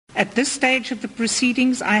At this stage of the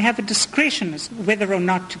proceedings, I have a discretion as to whether or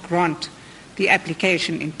not to grant the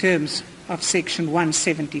application in terms of Section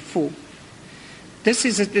 174. This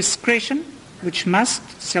is a discretion which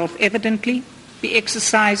must self-evidently be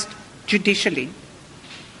exercised judicially.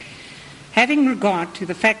 Having regard to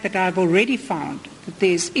the fact that I have already found that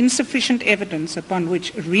there is insufficient evidence upon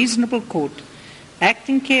which a reasonable court,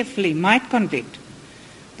 acting carefully, might convict,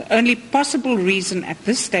 the only possible reason at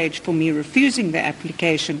this stage for me refusing the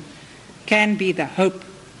application can be the hope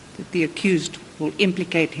that the accused will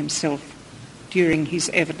implicate himself during his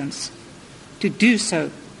evidence. To do so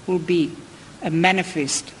will be a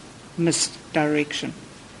manifest misdirection.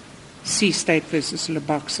 See State v.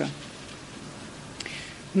 Leboxa.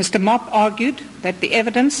 Mr. Mopp argued that the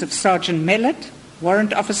evidence of Sergeant Mellett,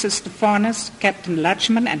 Warrant Officer Stefanus, Captain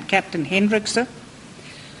Lutchman, and Captain Hendrickse,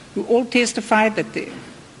 who all testified that the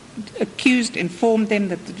accused informed them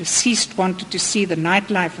that the deceased wanted to see the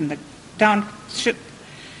nightlife in the township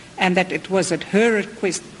and that it was at her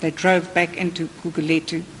request they drove back into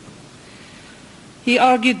Gugulethu. He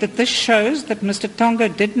argued that this shows that Mr. Tongo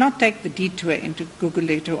did not take the detour into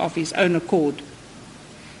Gugulethu of his own accord.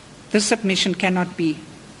 This submission cannot be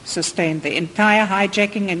sustained. The entire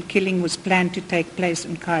hijacking and killing was planned to take place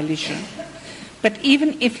in Khayelitsha. But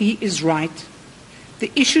even if he is right,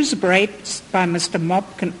 the issues raised by Mr.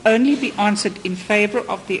 Mopp can only be answered in favor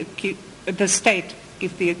of the state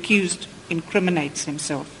if the accused incriminates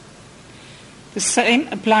himself. The same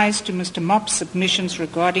applies to Mr. Mopp's submissions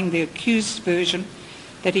regarding the accused's version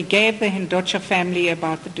that he gave the Hindocha family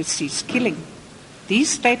about the deceased killing. These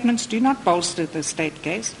statements do not bolster the state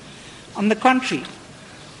case. On the contrary,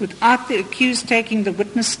 without the accused taking the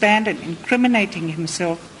witness stand and incriminating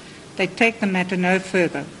himself, they take the matter no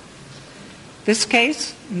further. This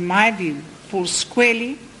case, in my view, falls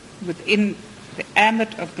squarely within the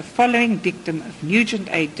ambit of the following dictum of Nugent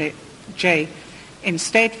A.J. in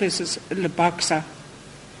State v. Leboxa,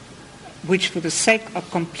 which for the sake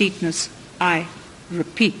of completeness I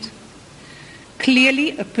repeat.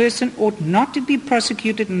 Clearly, a person ought not to be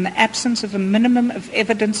prosecuted in the absence of a minimum of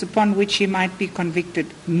evidence upon which he might be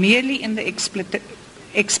convicted, merely in the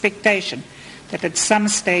expectation that at some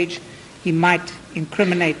stage he might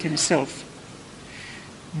incriminate himself.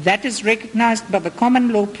 That is recognized by the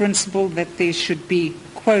common law principle that there should be,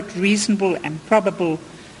 quote, reasonable and probable,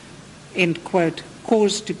 end quote,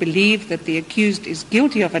 cause to believe that the accused is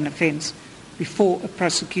guilty of an offence before a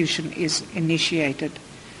prosecution is initiated.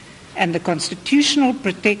 And the constitutional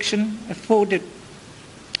protection afforded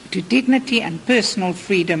to dignity and personal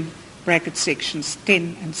freedom, bracket sections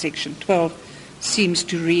 10 and section 12, seems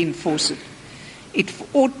to reinforce it. It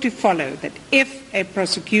ought to follow that if a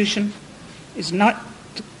prosecution is not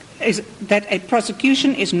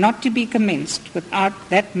to be commenced without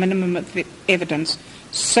that minimum of evidence,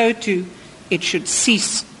 so too it should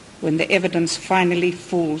cease when the evidence finally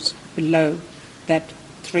falls below that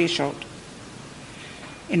threshold.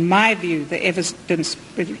 In my view, the evidence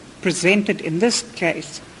presented in this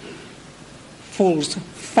case falls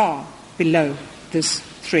far below this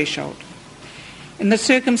threshold. In the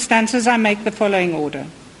circumstances, I make the following order.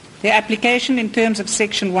 The application in terms of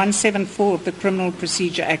Section 174 of the Criminal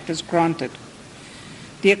Procedure Act is granted.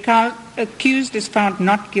 The accused is found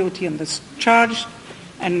not guilty on this charge,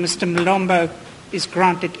 and Mr. Malombo is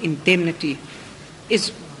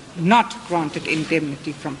not granted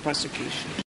indemnity from prosecution.